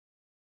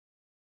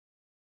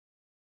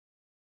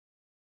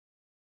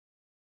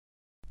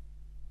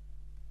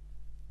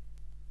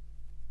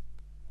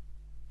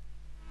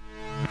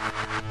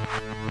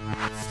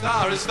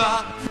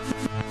Starfusa,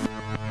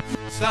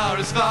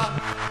 Starfusa,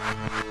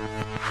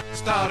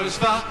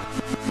 Starfusa,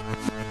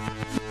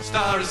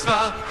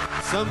 Starfusa.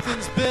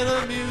 Something's been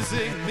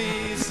amusing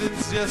me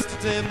since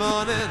yesterday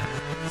morning.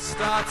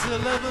 Starts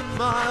 11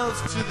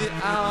 miles to the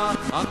hour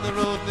on the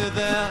road near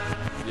there.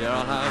 Yeah,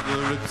 I'll have the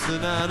rips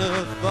and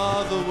Anna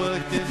for the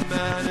working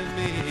man in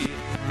me.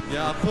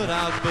 Yeah, I'll put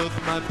out both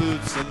my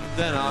boots and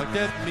then I'll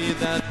get me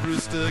that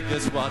rooster.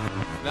 Guess what?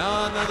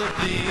 Now another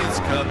please,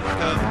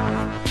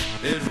 cup.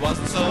 It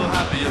wasn't so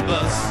happy a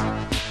bus.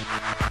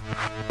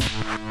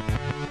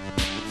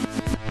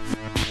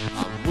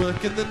 I'm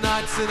working the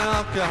nights in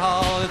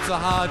alcohol. It's a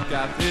hard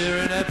gap here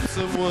in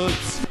Epsom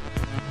Woods.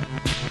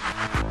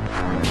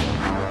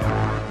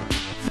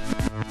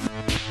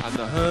 And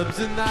the herbs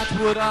in that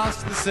wood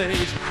ask the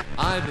sage.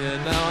 I'm here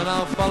now and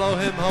I'll follow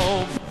him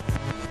home.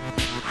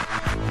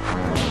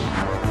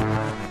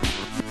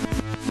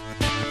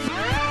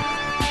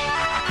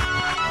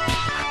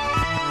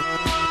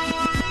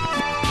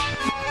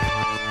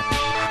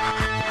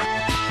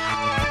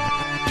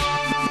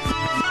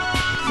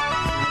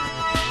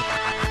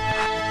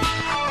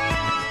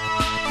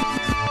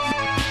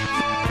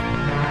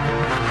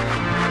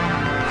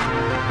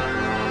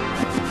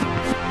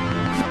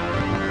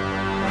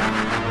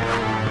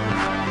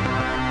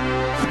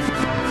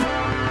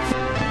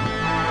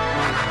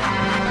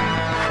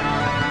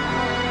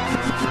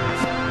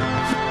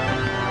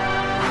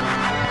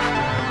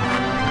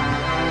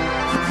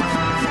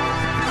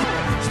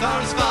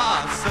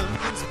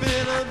 Something's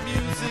been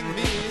amusing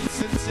me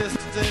since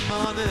yesterday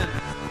morning.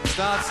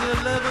 Starts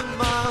 11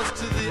 miles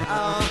to the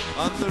hour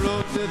on the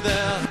road near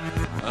there.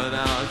 An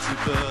hour to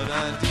burn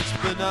and each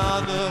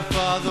banana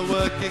for the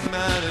working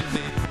man and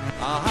me.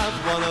 I'll have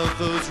one of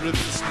those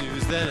rips of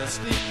snooze, then I'll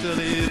sleep till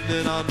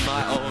evening on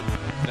my own.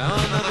 Now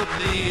another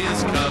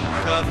please,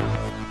 cup.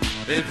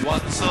 It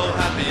wasn't so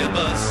happy a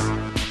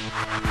bus.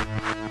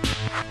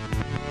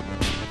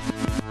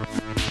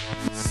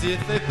 See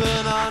if they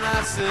burn on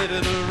acid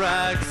in a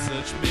rag.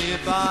 Search me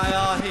if I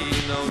or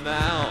he know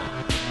now.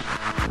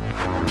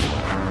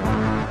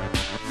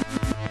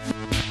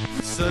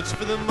 Search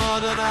for the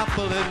modern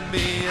apple in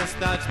me. Yes,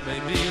 that may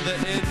be the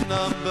in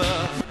number.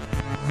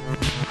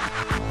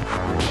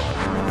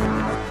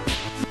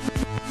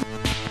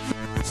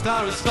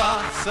 Starfusa,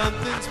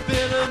 something's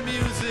been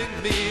amusing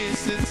me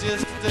since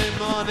yesterday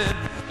morning.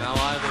 Now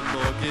I've a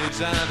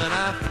mortgage and an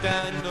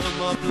Afghan. No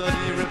more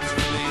bloody rips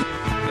for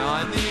me. Now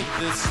I need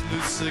this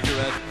loose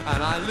cigarette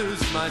and I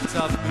lose my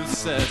top loose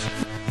set.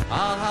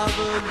 I'll have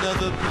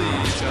another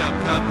please,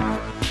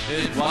 cup.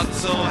 It wasn't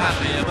so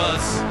happy a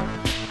bus.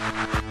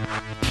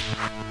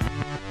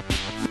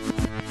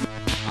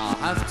 I'll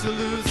have to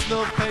lose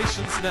no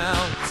patience now.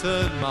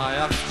 Turn my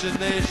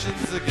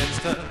oxygenations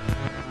against her.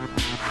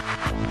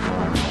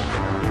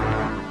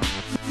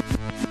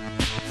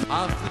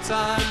 Half the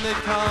time they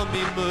call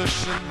me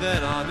mush and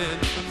then I'm in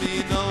for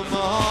me no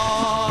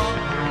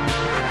more.